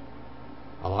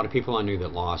 A lot of people I knew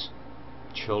that lost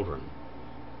children,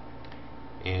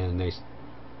 and it's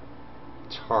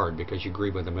hard because you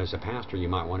grieve with them. As a pastor, you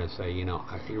might want to say, you know,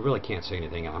 you really can't say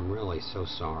anything. I'm really so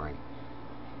sorry.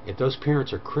 If those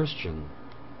parents are Christian,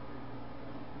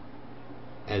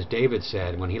 as David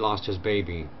said when he lost his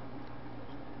baby,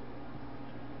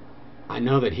 I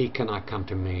know that he cannot come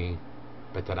to me,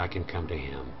 but that I can come to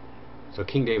him. So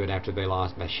King David, after they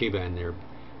lost Bathsheba and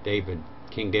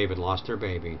King David lost their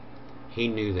baby, he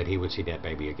knew that he would see that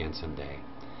baby again someday.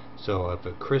 So if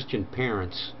a Christian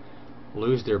parents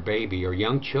lose their baby or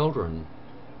young children,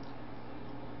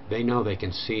 they know they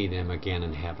can see them again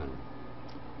in heaven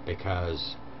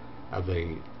because of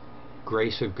the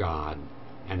grace of God,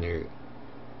 and they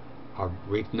are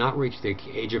not reached the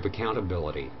age of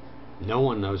accountability. No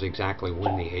one knows exactly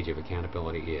when the age of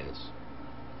accountability is.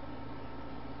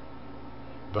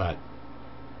 But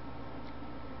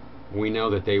we know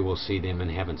that they will see them in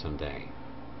heaven someday.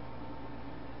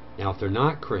 Now, if they're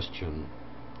not Christian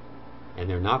and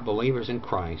they're not believers in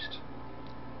Christ,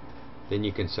 then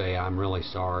you can say, I'm really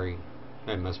sorry.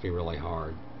 That must be really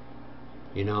hard.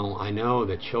 You know, I know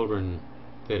that children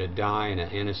that die in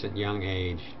an innocent young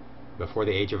age, before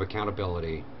the age of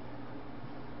accountability,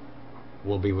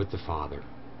 will be with the Father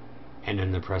and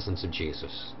in the presence of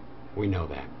Jesus. We know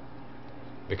that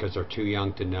because they're too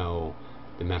young to know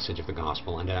the message of the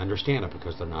gospel and to understand it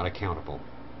because they're not accountable.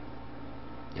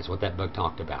 That's what that book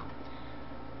talked about.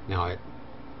 Now,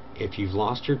 if you've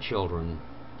lost your children,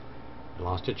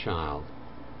 lost a child,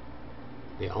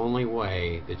 the only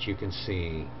way that you can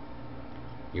see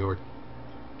your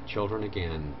children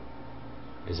again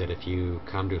is that if you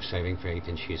come to saving faith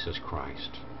in Jesus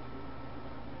Christ.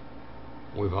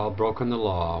 We've all broken the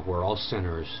law. We're all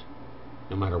sinners.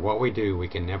 No matter what we do, we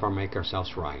can never make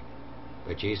ourselves right.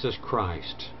 But Jesus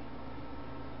Christ,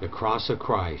 the cross of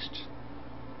Christ,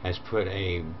 has put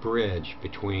a bridge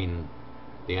between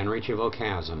the unreachable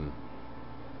chasm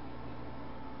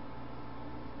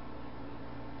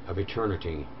of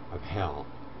eternity, of hell,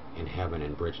 and heaven,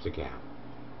 and bridged the gap.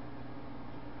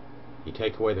 You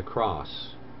take away the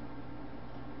cross,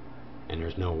 and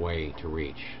there's no way to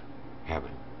reach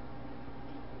heaven.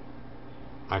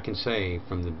 I can say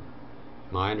from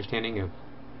my understanding of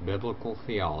biblical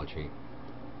theology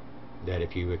that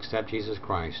if you accept Jesus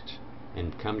Christ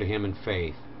and come to Him in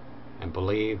faith and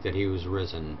believe that He was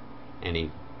risen and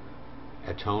He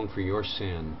atoned for your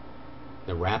sin,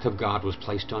 the wrath of God was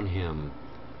placed on Him,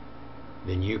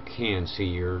 then you can see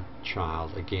your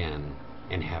child again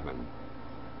in heaven.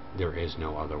 There is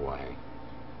no other way.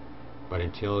 But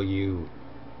until you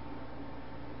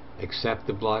accept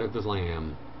the blood of the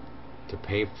Lamb to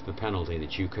pay for the penalty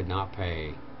that you could not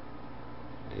pay,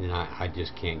 and I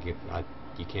just can't give,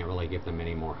 you can't really give them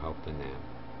any more hope than that.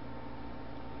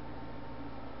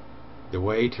 The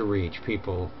way to reach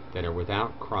people that are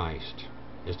without Christ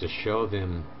is to show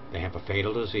them they have a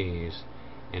fatal disease,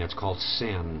 and it's called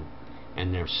sin,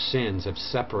 and their sins have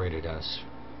separated us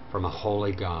from a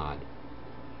holy God.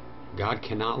 God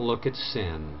cannot look at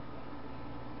sin,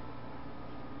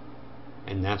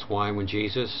 and that's why when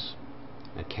Jesus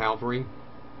at Calvary,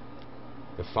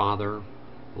 the Father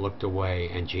looked away,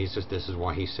 and Jesus, this is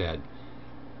why He said,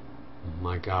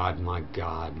 my God,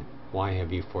 why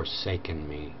have you forsaken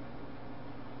me?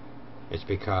 It's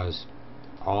because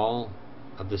all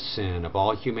of the sin of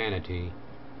all humanity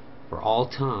for all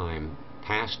time,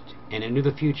 past and into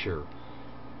the future,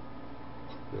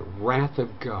 the wrath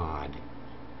of God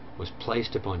was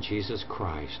placed upon Jesus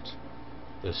Christ.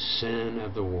 The sin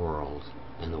of the world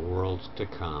and the worlds to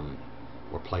come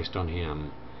were placed on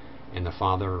Him, and the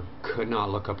Father could not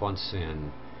look upon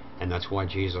sin, and that's why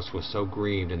Jesus was so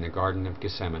grieved in the Garden of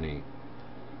Gethsemane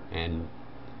and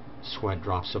sweat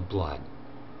drops of blood,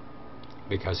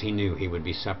 because He knew He would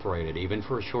be separated, even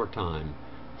for a short time,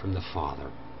 from the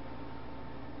Father.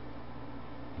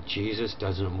 Jesus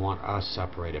doesn't want us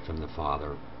separated from the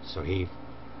Father, so He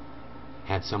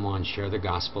had someone share the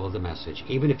gospel of the message.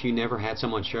 Even if you never had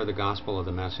someone share the gospel of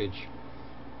the message,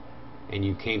 and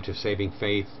you came to saving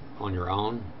faith on your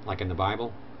own, like in the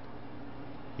Bible,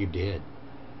 you did.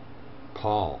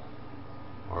 Paul,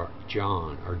 or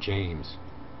John, or James,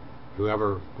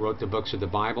 whoever wrote the books of the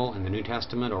Bible in the New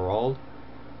Testament or Old,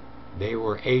 they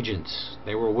were agents,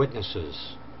 they were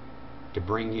witnesses to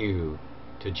bring you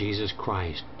to Jesus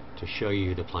Christ, to show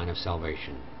you the plan of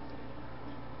salvation.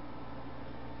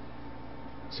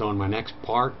 So in my next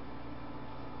part,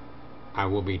 I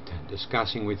will be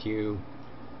discussing with you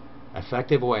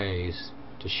effective ways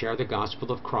to share the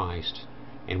gospel of Christ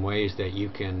in ways that you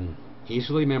can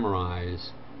easily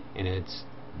memorize, and it's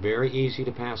very easy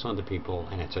to pass on to people,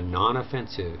 and it's a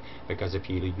non-offensive, because if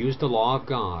you use the law of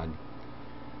God,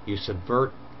 you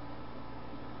subvert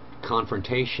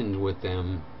confrontation with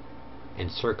them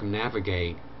and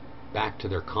circumnavigate back to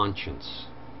their conscience.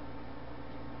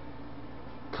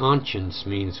 Conscience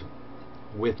means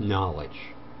with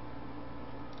knowledge.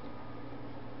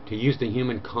 To use the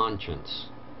human conscience,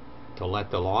 to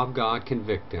let the law of God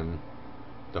convict them,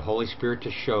 the Holy Spirit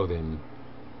to show them,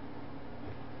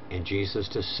 and Jesus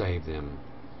to save them,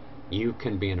 you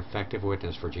can be an effective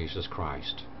witness for Jesus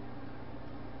Christ.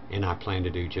 And I plan to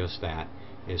do just that,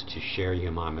 is to share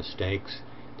you my mistakes,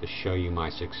 to show you my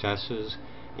successes,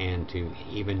 and to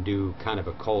even do kind of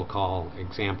a cold call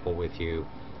example with you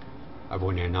of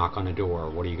when you knock on a door.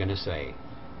 What are you going to say?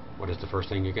 What is the first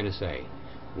thing you're going to say?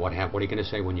 What are you going to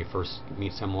say when you first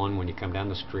meet someone, when you come down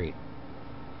the street?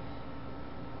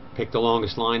 Pick the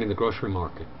longest line in the grocery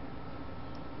market.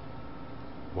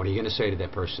 What are you going to say to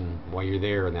that person while you're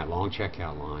there in that long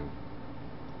checkout line?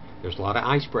 There's a lot of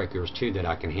icebreakers too that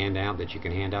I can hand out, that you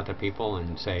can hand out to people,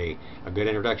 and say a good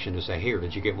introduction to say, here,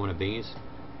 did you get one of these?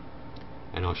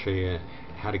 And I'll show you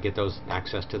how to get those,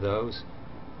 access to those.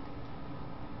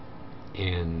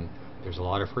 And there's a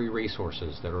lot of free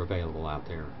resources that are available out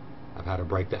there of how to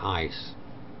break the ice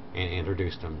and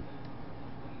introduce them.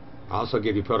 I also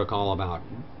give you protocol about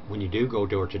when you do go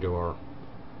door to door,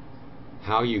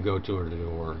 how you go door to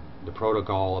door, the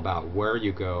protocol about where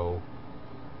you go,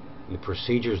 the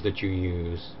procedures that you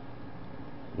use,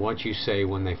 what you say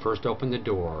when they first open the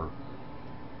door,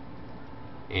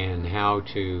 and how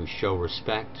to show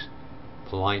respect,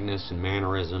 politeness, and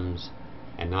mannerisms,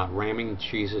 and not ramming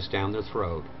Jesus down their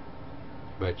throat,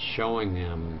 but showing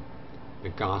them the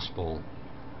gospel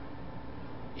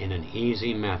in an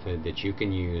easy method that you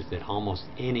can use, that almost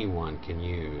anyone can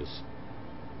use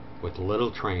with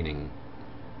little training,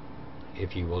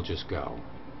 if you will just go.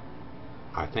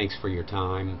 Thanks for your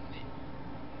time.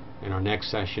 In our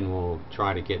next session, we'll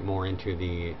try to get more into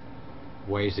the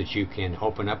ways that you can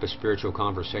open up a spiritual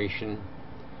conversation,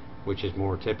 which is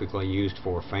more typically used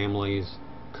for families,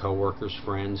 co-workers,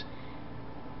 friends.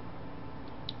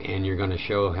 And you're going to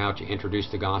show how to introduce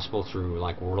the gospel through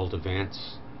like world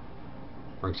events.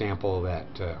 For example, that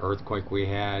earthquake we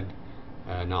had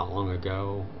not long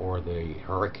ago, or the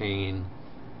hurricane,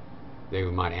 They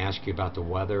might ask you about the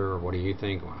weather, or what do you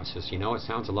think? Well, I says, you know, it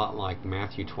sounds a lot like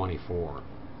Matthew 24.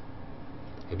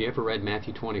 Have you ever read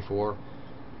Matthew 24?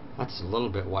 That's a little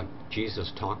bit what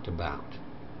Jesus talked about.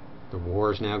 The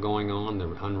wars now going on,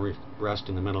 the unrest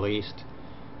in the Middle East.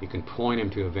 You can point him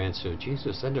to events. So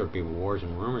Jesus said there would be wars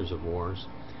and rumors of wars.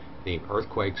 The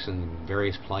earthquakes in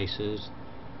various places.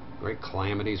 Great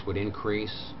calamities would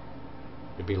increase.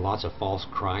 There'd be lots of false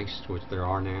Christs, which there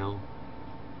are now.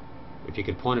 If you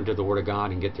could point them to the Word of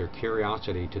God and get their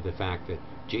curiosity to the fact that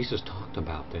Jesus talked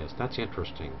about this, that's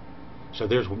interesting. So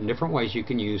there's different ways you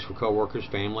can use for coworkers,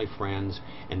 family, friends,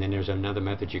 and then there's another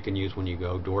method you can use when you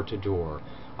go door to door.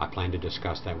 I plan to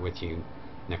discuss that with you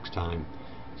next time.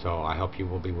 So I hope you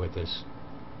will be with us,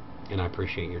 and I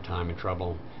appreciate your time and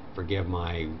trouble. Forgive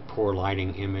my poor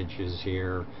lighting images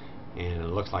here, and it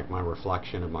looks like my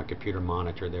reflection of my computer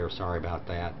monitor there. Sorry about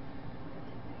that.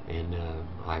 And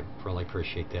I really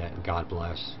appreciate that. God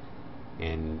bless.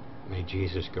 And may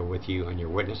Jesus go with you on your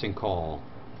witnessing call.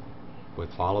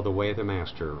 With follow the way of the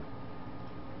Master.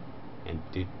 And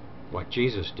do what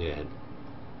Jesus did.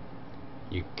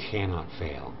 You cannot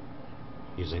fail.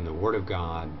 Using the Word of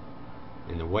God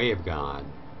and the way of God.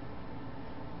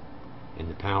 And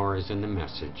the power is in the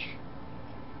message,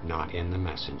 not in the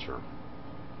messenger.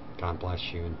 God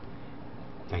bless you. And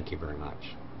thank you very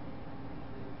much.